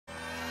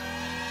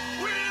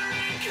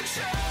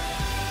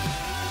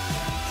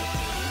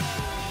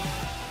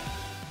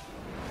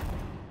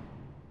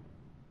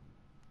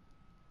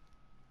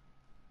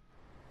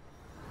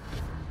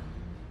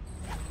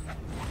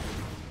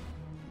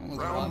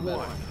Round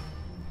one.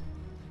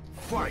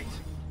 Fight.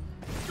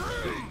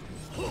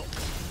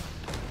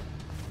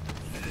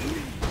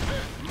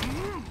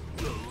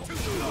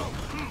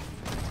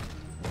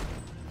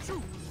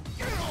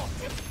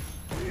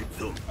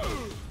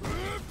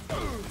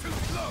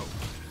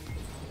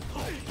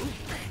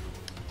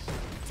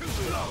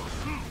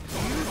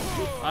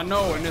 I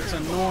know, and it's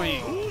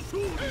annoying.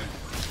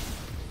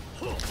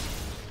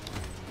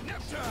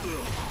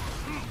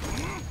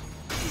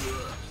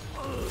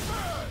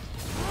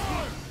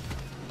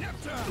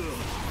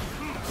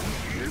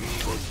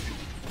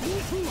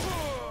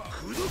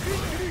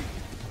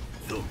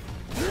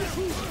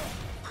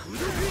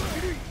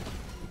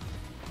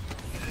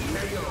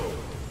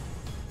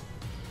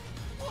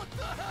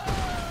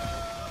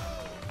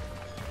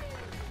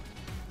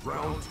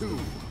 Round two.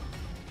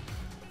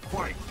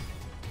 Fight.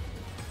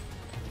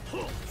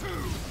 You're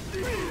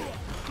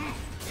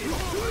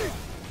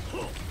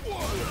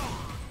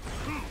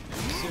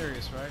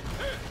serious, right?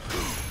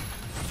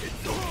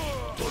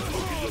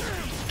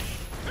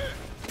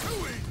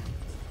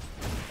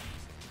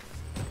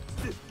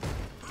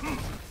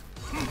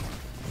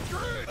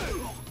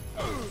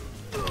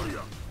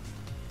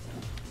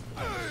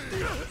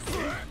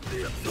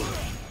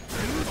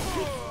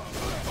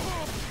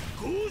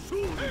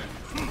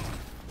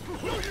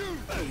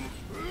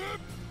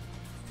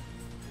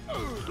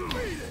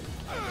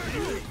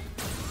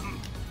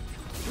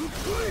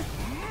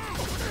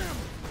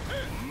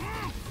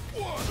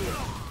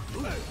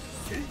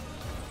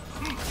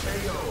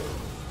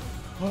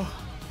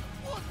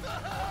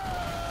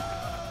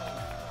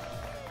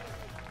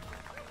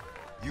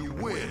 You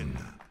win.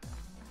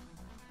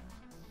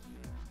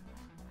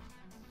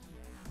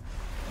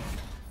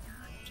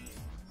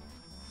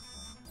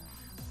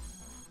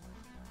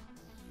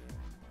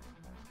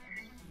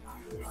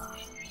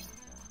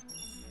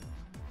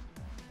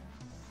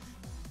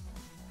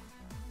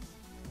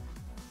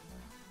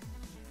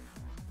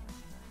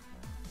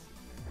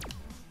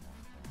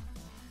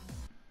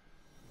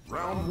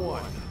 Round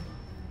one.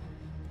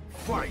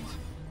 Fight.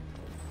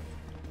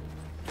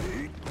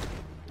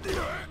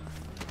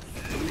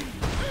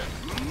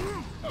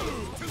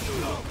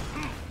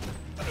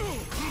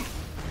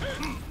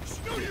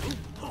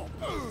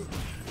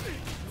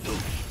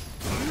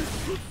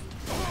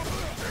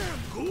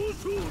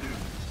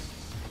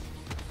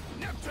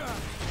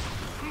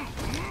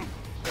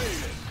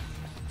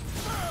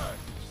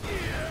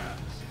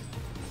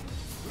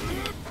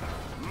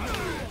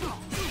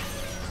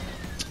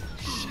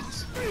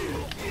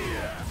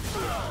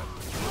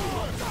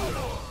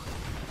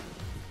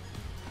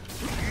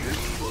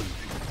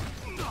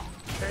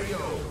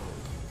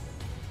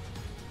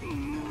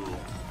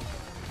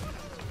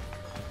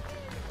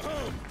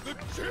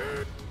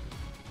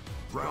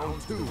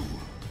 Round two.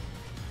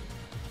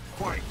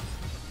 Fight.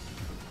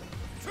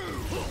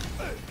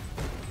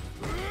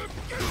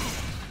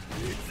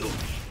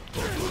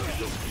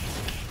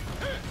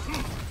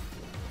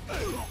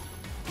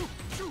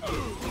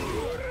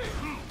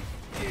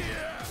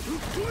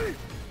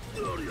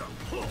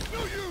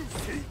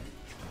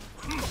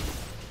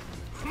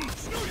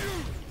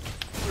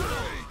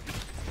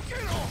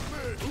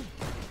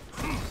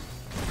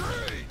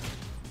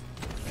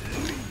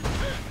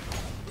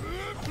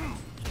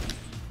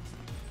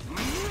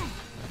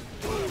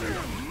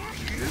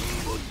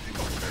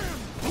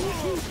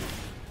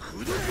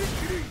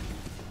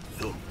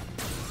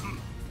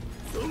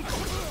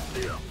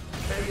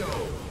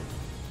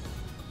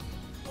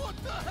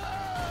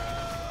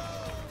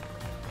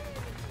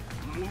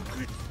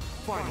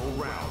 Final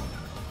round.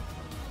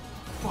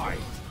 Fight.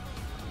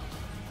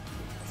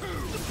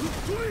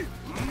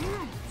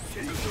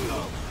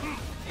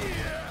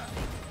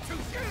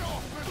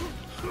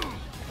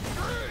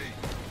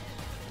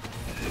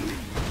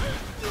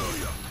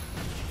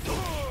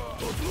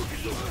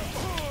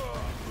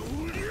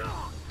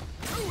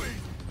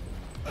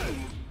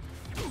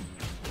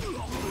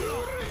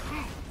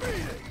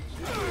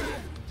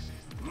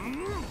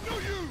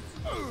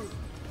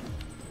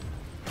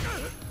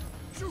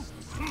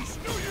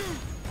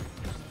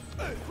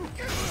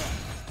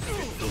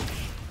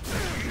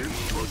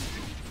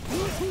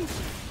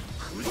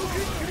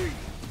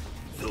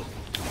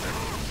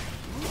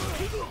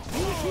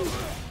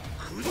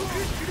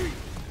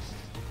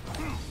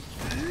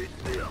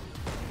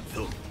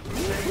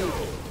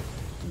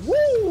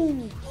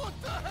 Woo!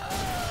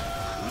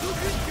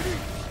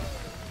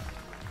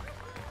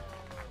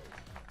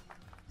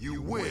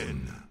 You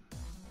win.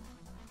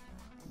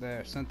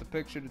 There, sent the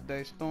picture to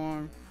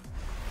Daystorm.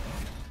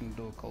 Can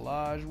do a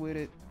collage with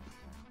it.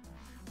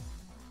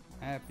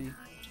 Happy.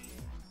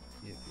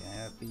 If you're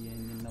happy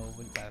and you know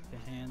it, clap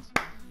your hands.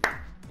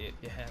 If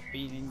you're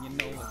happy and you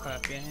know it,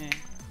 clap your hands.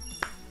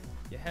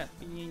 You're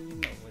happy and you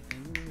know it,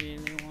 and you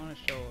really want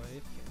to show it.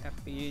 If you're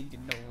happy and you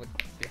know it,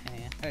 clap your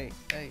hand. Hey,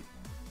 hey.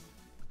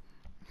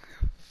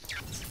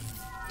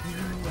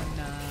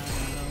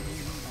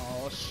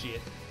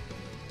 shit.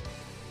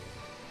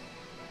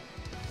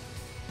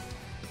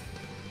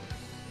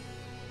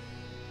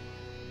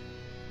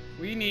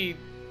 We need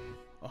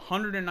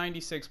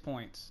 196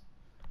 points,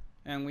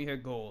 and we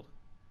hit gold.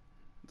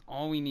 That's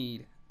all we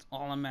need. That's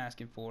all I'm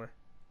asking for.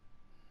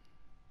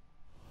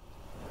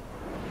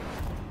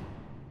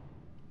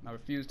 I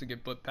refuse to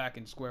get put back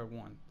in square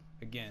one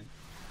again.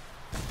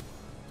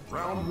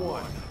 Round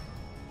one.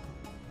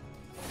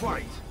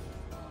 Fight.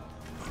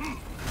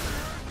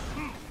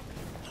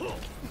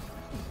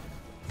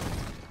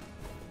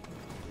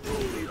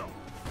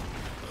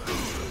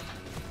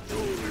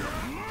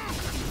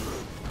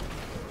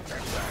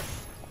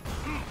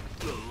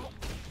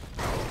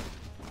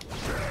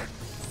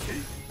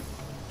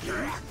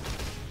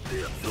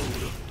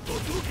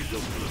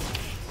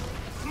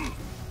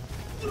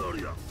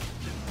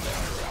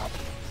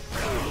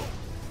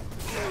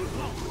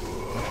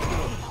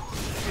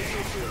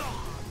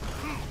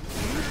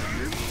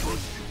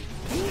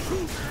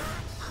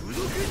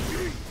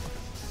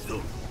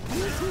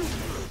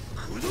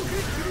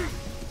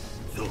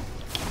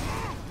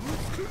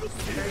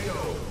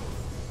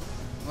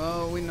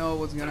 Well, we know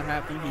what's gonna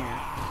happen here.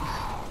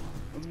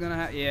 What's gonna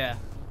happen? Yeah,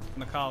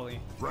 Macaulay.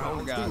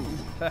 Round I two.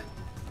 forgot.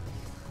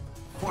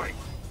 Fight.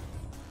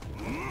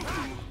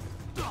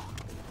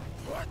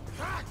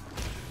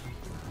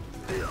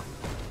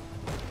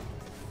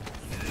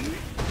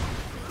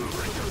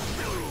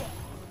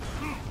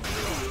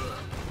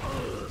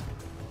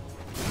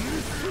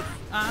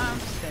 I'm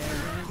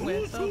staring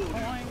with the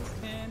points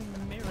in the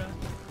mirror.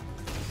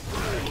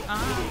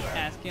 I'm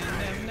asking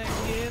them to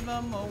give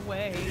them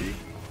away.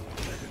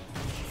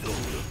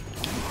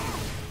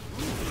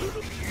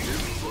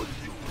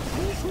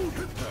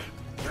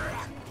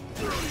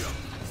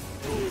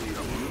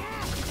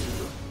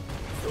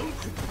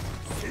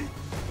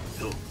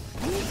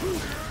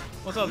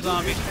 What's up,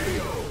 zombie?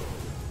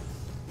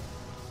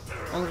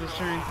 Only the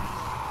stream.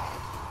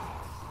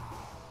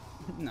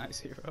 Nice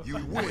hero. You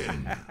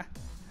win.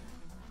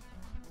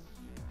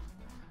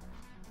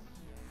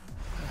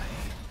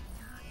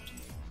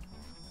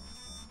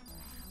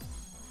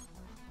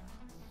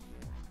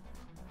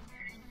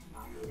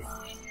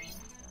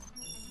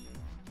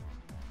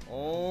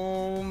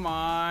 Oh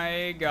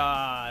my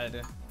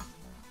god.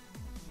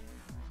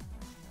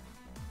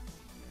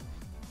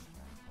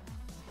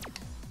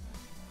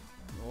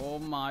 Oh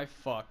my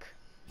fuck.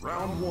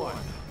 Round one.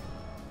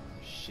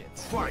 Shit.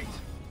 Fight.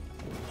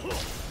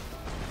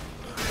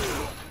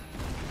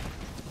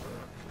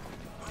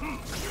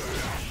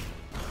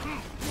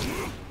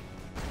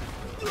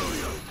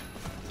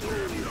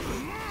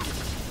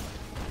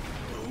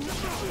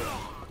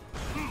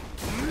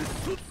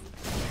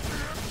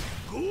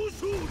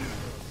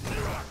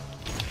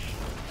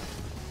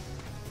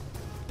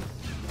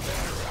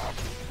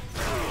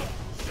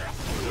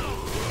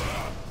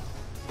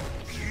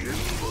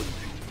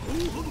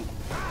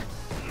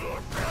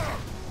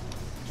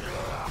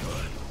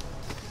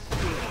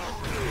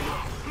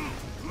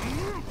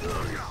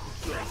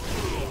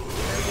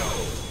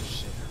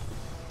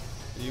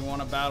 Do you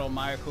want to battle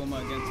my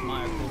Akuma against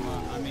my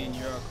Akuma? I mean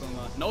your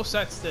Akuma. No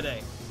sets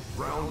today.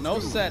 Round No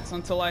two. sets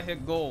until I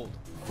hit gold.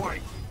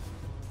 Fight.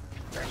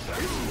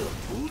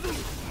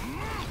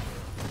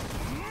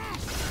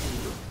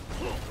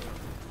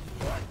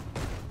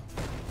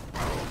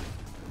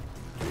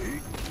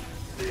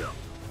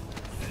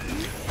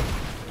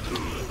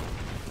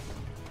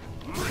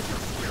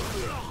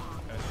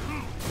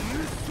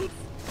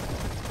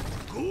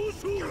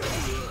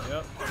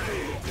 Yep.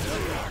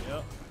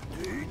 Yep.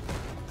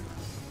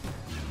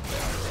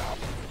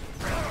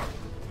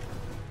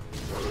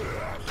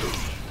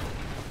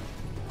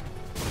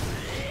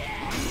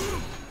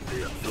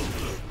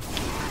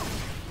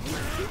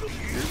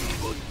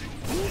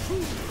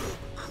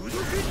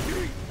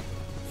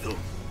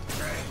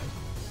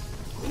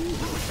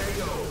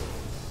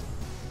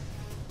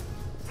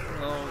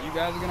 So you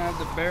guys are gonna have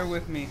to bear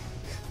with me.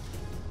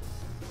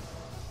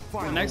 The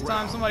Final next time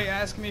round. somebody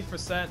asks me for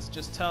sets,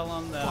 just tell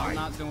them that I'm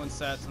not doing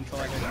sets until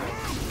I get gold.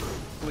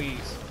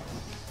 Please.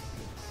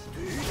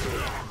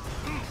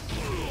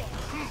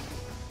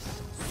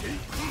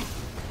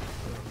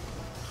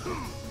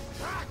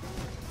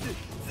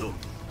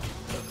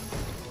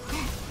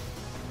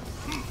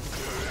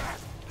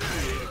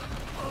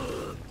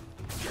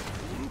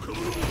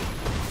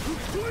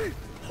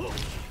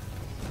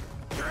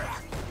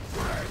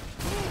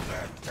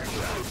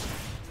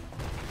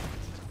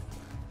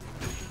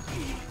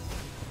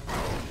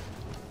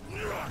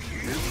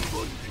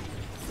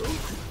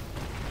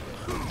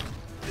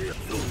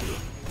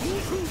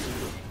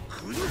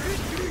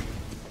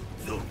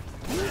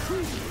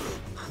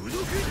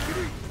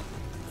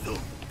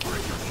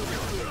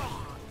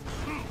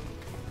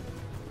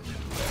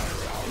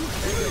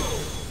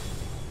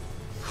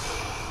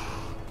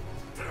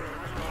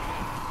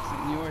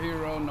 Your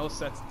hero, no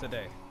sets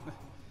today.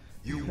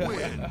 You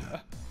win.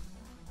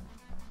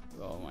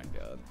 Oh my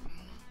god.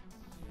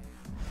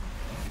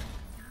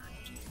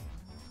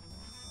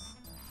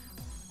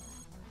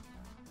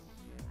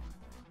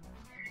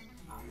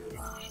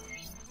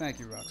 Thank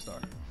you,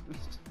 Rockstar.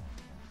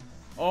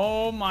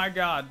 Oh my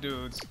god,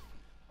 dudes.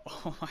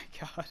 Oh my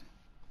god.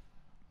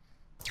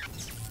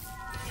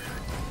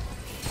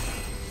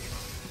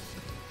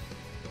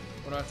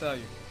 What do I tell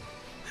you?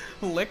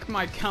 Lick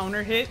my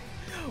counter hit?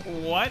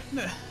 What?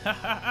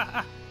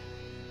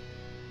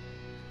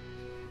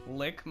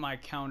 Lick my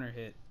counter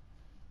hit.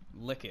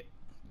 Lick it.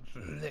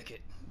 Lick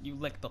it. You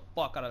lick the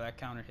fuck out of that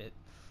counter hit.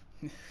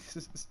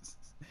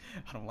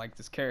 I don't like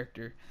this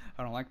character.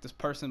 I don't like this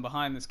person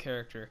behind this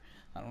character.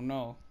 I don't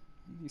know.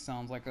 He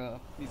sounds like a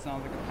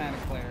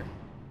panic player.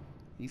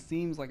 He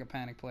seems like a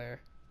panic player.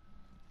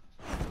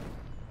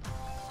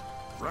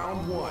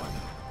 Round one.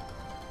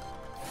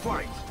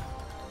 Fight.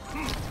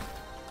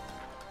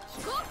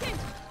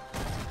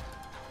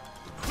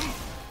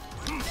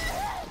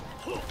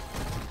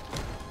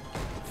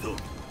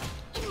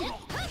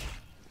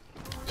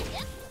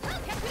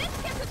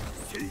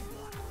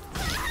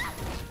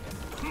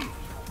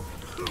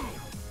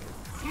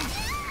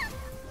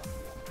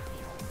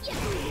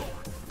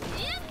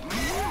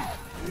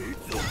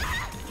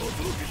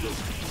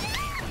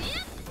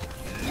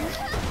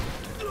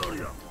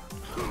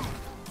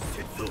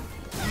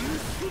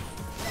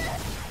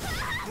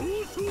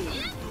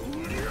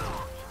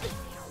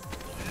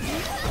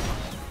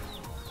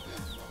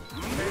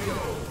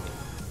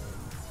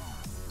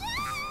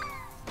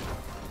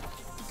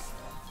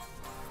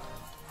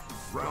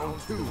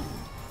 Round two.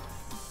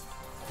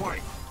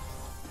 Fight.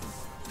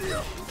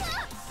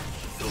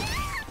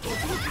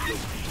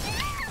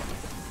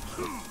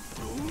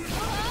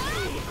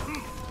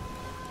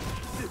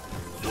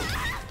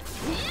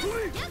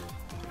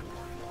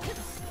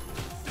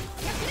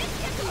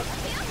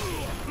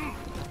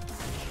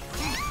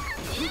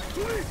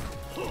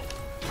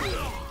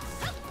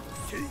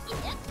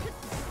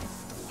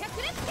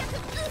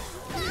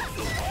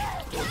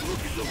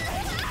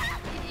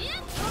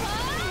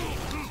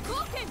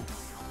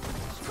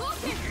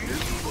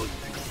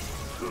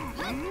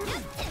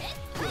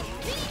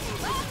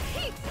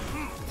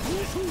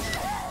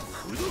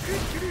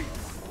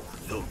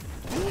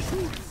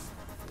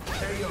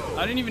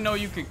 I didn't even know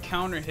you could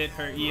counter hit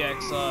her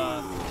EX.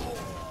 I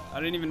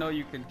didn't even know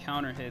you could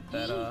counter hit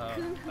that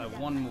that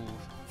one move.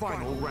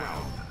 Final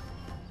round.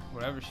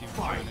 Whatever she was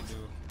trying to do.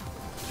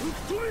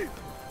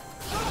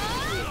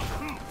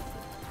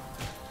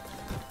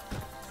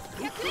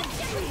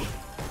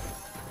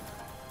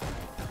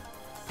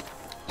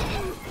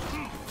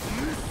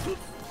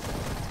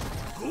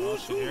 Oh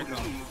shit, here it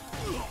comes.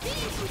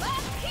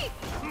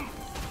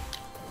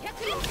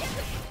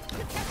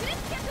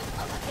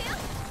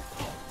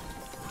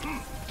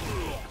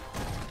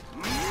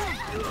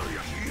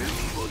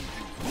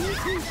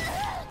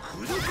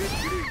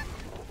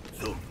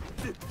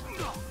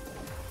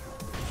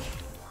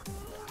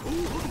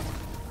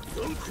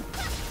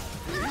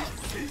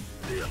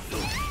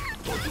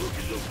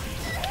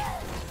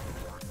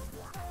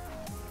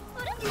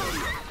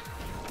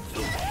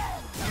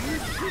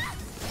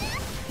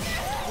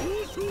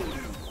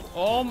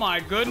 Oh my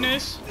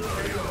goodness!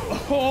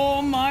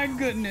 Oh my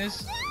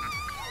goodness!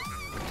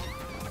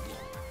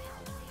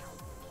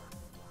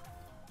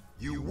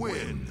 You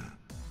win.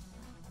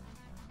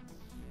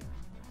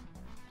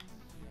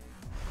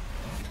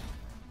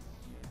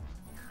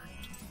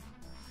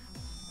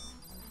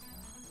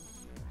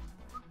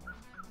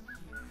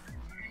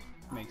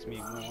 Makes me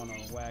wanna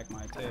wag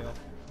my tail.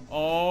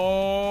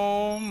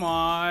 Oh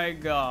my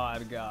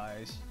god,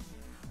 guys.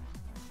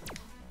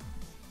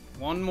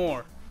 One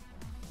more.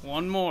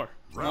 One more.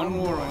 Round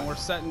One more one. and we're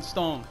set in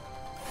stone.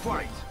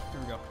 Fight. Here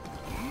we go.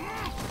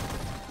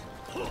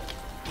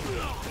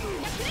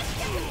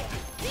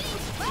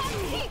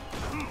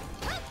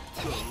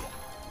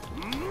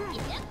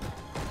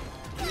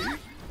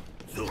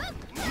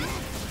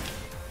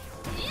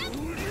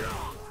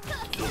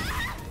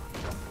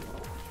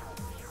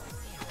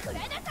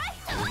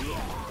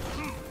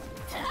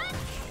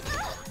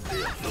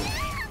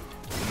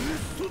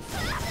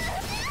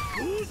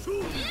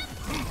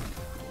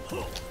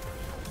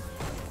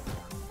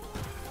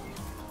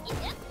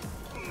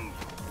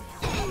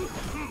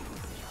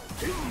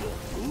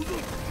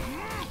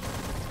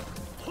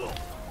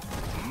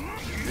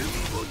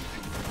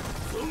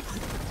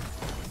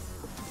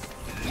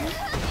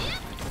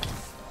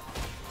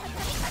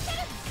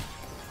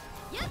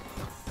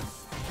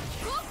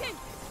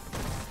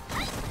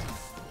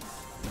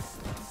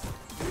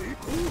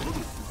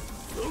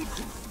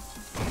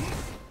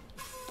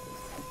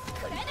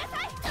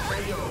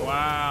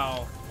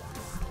 Wow.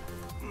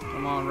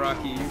 Come on,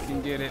 Rocky. You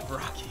can get it,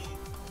 Rocky.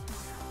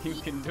 You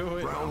can do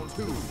it. Round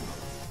two.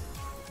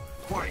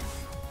 Fight.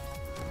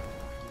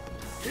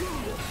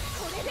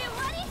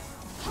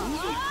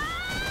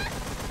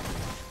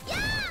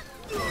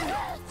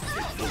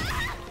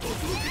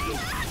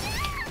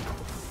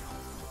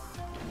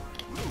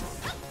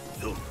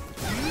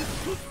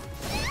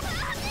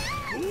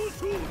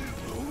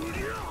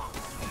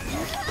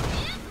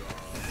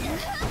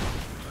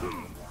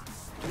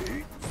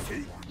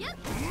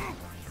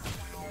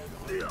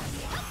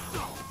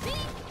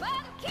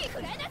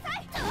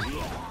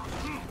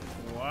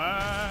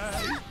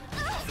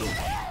 What?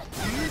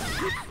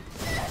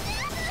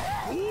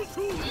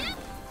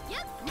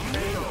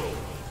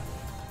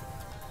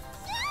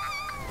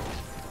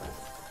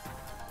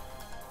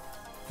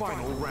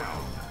 Final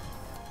round.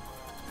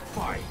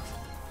 Fight.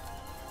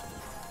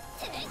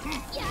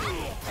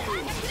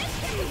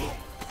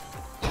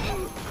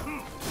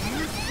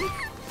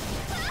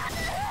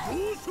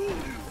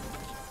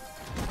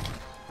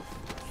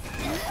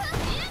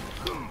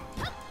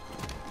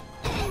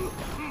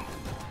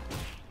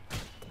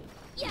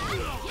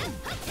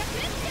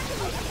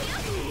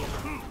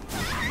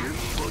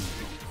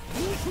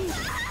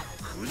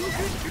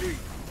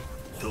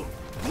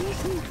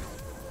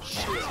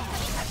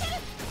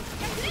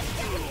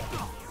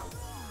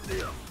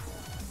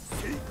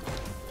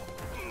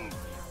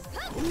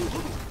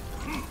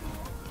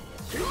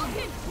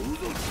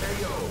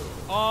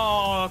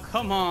 Oh,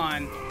 come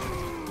on.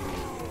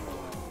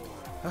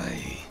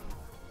 Ay.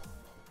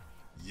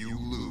 You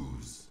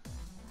lose.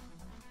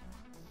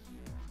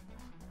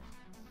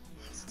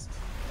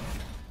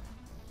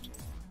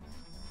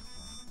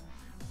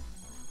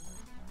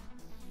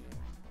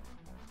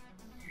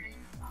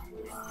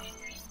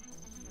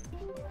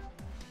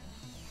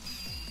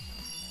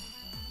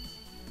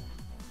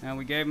 And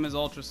we gave him his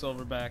Ultra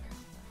Silver back.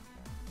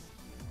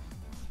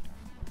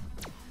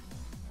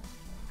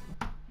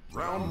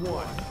 Round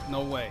one.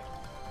 No way.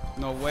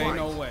 No way, Fight.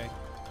 no way.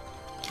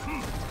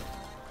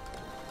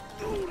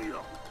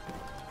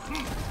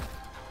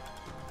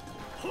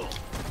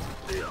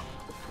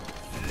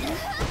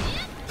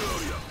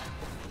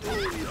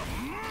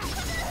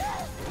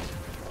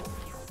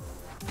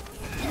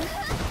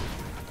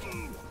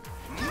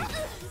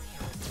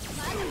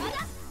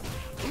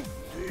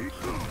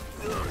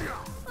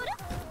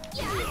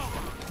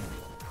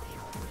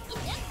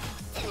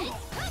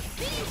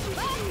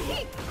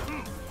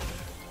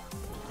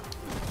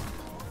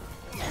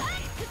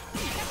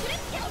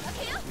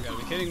 You gotta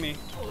be kidding me.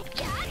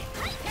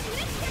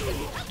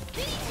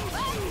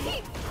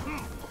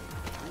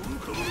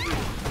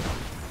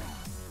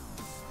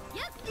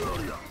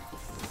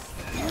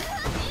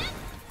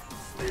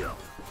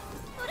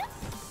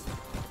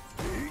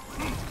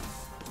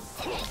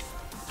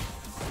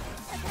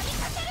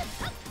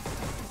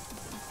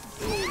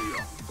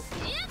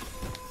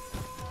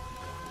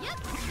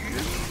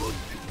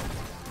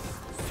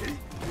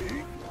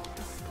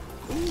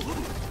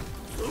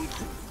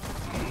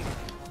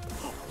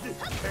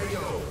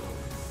 KO.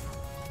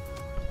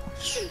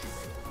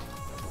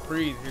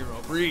 Breathe,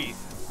 hero, breathe.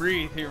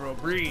 Breathe, hero,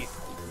 breathe.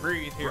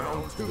 Breathe, hero.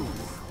 Round two.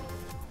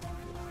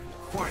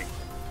 Fight.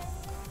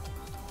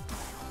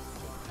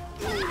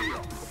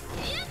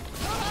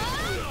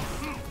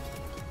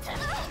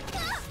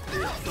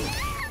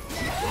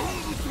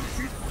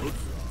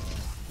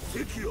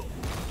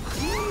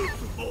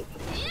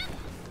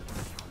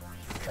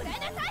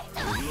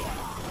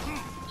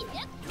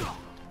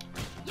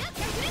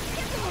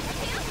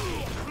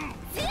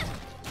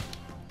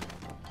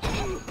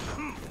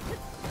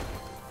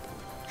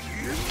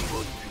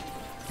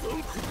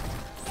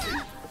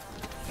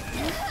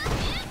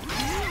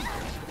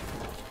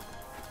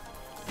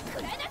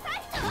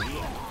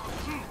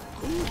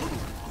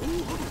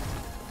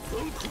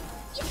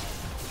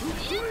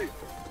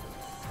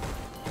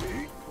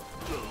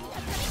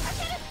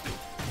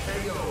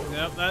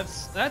 Yep,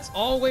 that's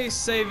always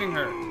saving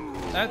her.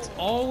 That's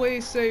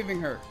always saving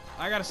her.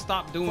 I gotta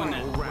stop doing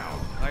that. Final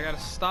round. I gotta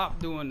stop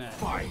doing that.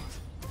 Fight.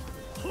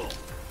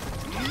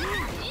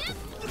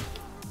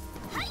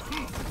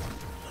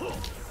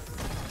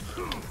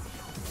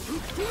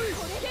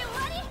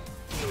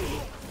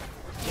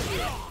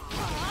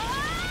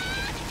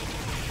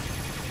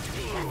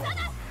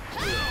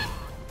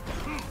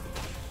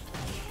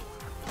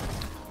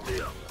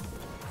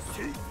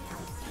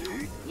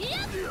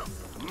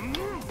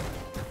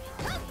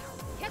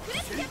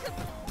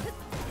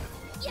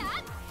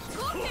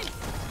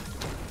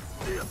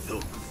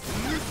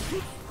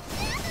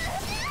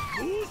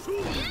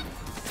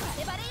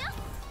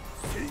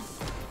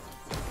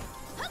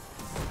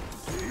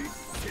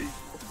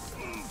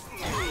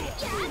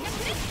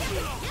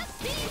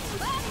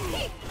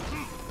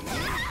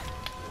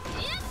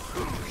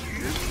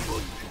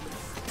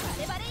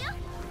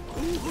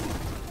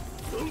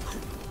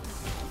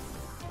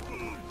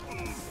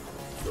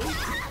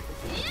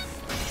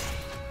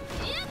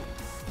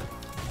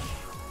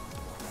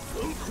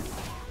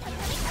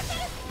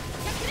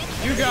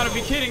 You gotta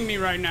be kidding me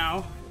right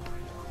now.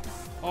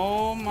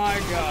 Oh my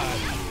god.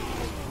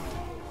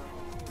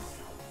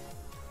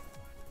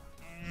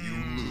 You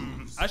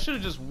lose. I should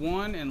have just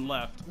won and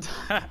left. You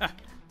can't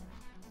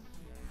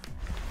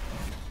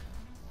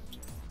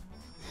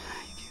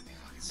be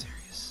fucking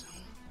serious.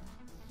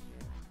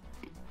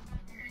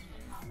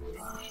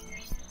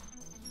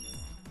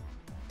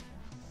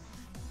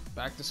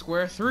 Back to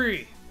square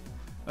three.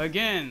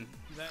 Again.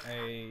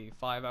 A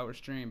 5-hour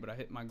stream, but I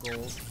hit my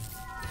goal.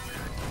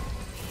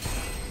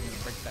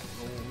 Break that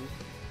goal.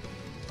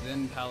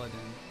 Then Paladin.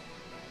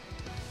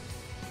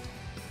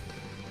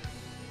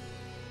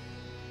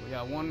 We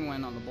got one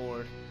win on the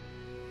board.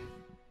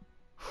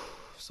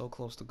 So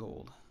close to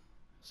gold.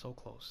 So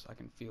close. I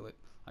can feel it.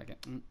 I can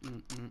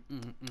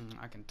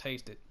I can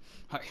taste it.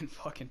 I can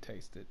fucking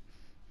taste it.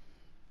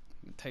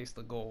 I can taste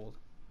the gold.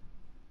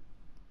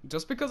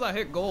 Just because I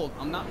hit gold,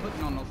 I'm not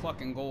putting on no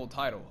fucking gold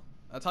title.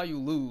 That's how you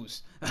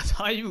lose. That's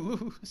how you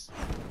lose.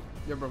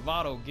 Your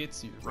bravado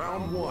gets you.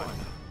 Round 1.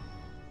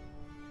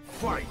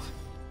 Fight.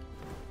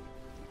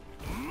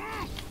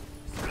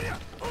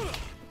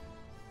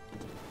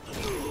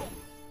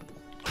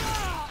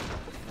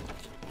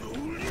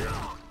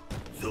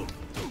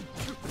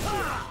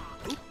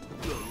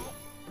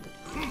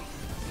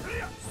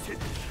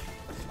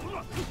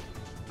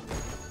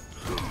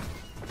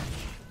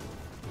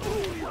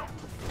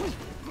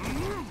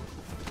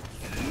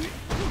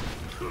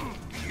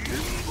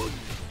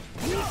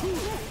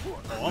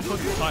 Oh, I'm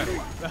putting the title.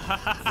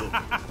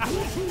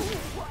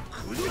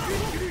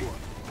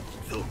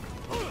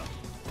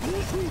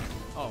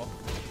 Oh.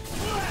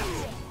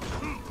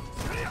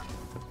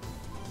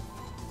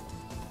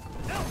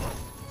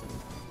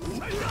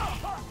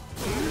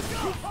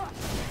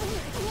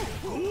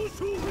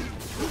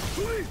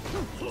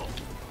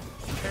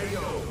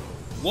 KO.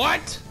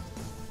 What?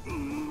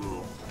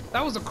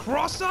 That was a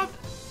cross-up?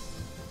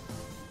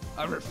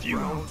 I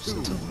refuse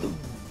to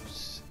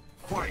lose.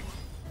 Fight.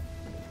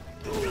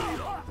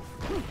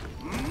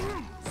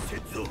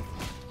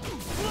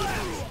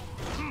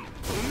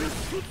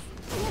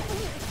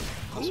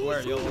 I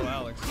swear, Yellow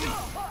Alex. Back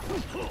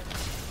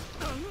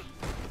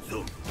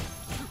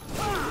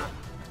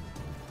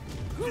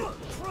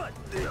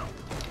it up.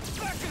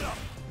 Back it up.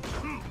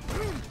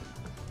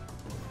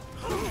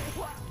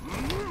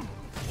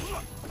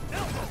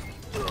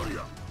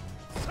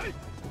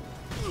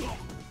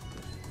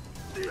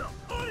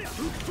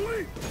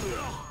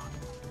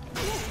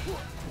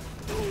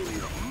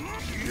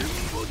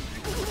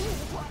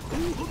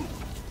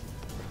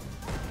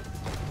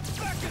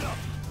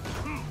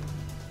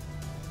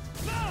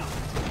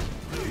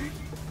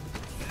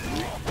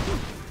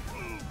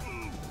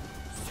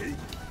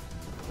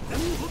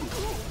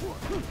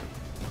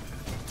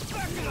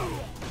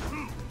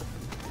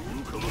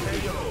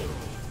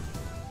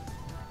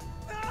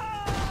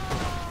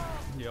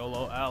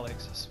 YOLO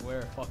Alex, I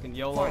swear, fucking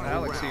YOLO Final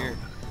Alex round. here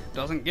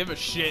doesn't give a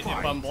shit if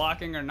I'm Fight.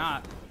 blocking or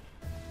not.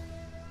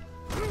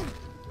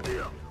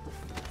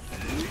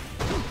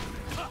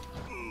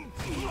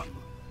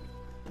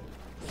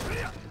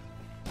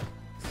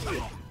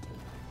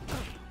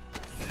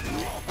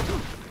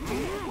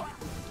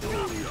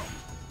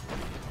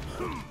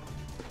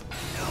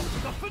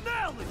 The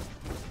finale.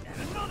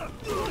 And another.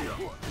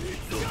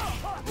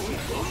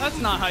 That's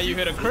not how you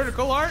hit a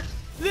critical art.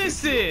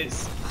 This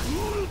is.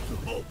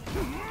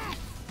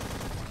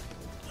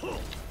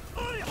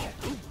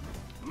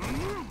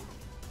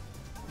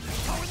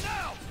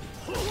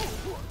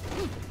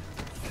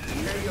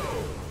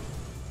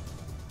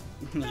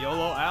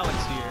 YOLO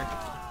Alex here.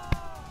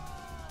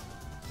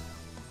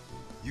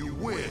 You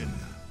win.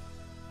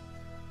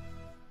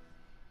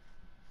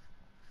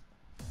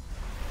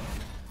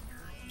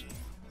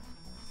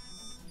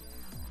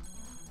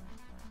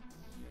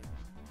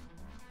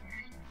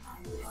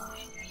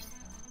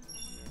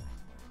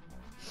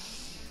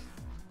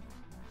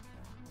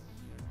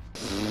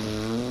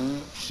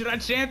 Should I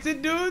chance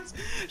it, dudes?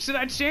 Should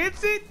I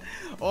chance it?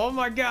 Oh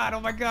my god, oh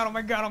my god, oh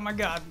my god, oh my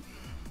god.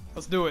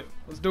 Let's do it.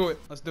 Let's do it.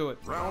 Let's do it.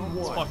 Round 1.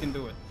 Let's fucking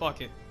do it.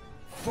 Fuck it.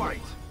 Fight.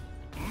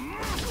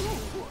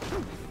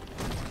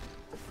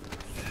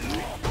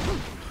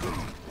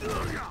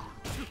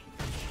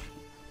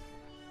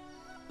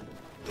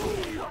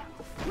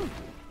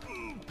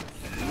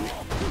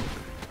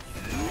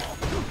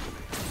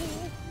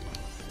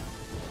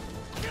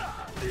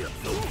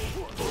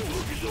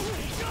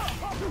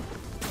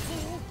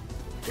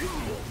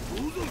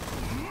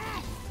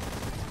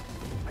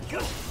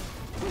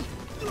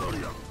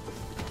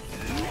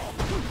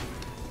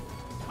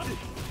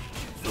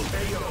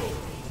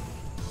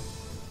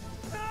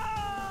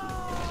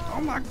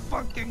 Oh my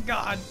fucking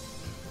god.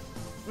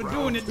 We're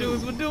doing it,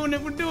 dudes. We're doing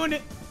it. We're doing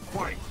it.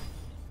 Fight.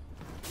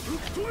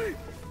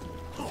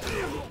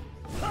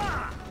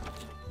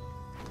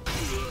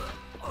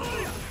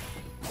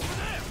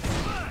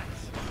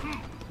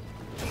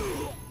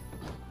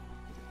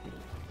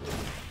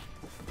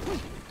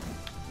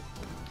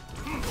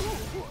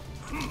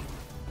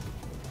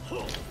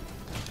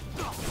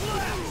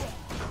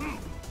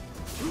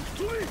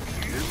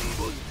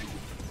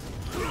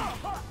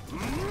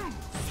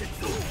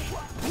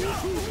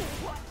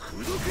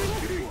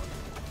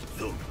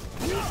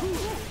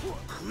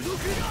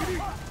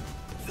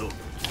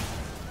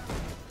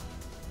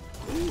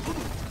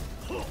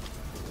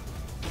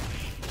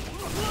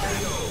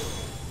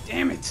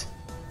 Damn it.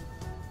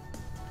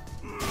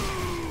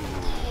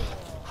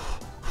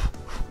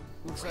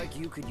 Looks like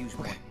you could use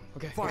one.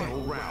 Okay.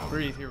 Final round.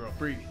 Breathe, hero.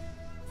 Breathe.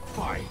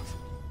 Fight.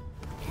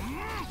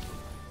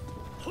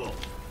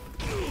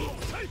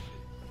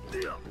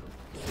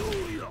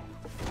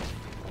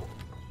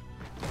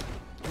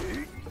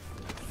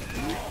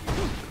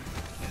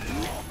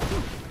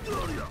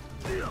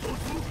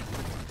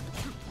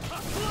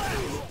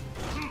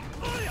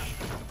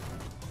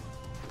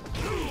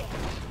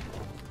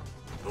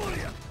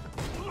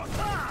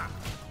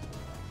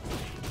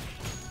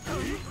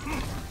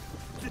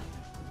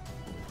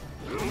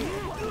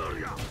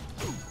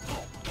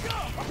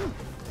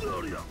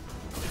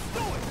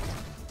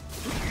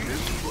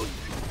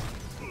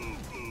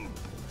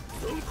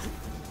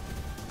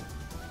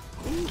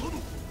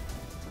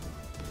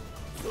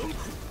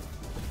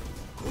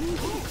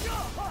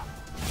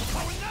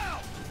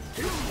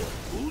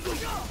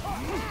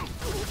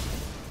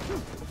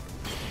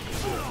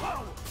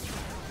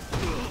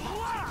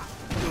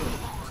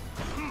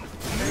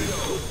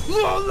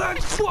 Well,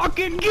 let's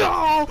fucking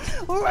go!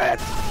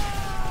 Let's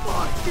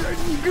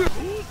fucking go!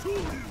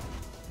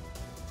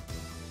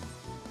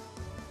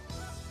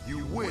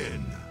 You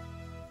win.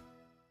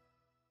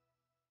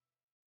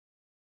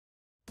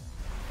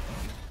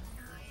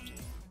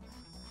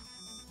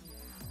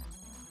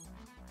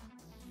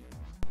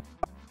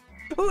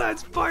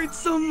 Let's fight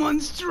someone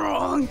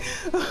strong!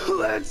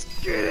 Let's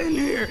get in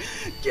here!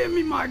 Give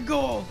me my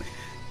gold!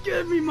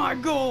 Give me my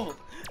gold!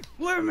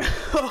 Let me—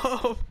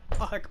 oh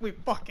fuck, we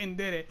fucking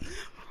did it!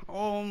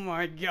 Oh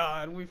my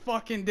god, we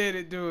fucking did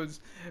it, dudes!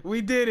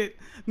 We did it!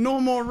 No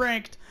more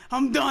ranked!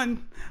 I'm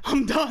done!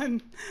 I'm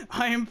done!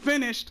 I am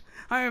finished!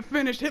 I am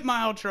finished! Hit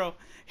my outro!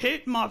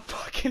 Hit my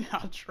fucking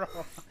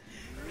outro!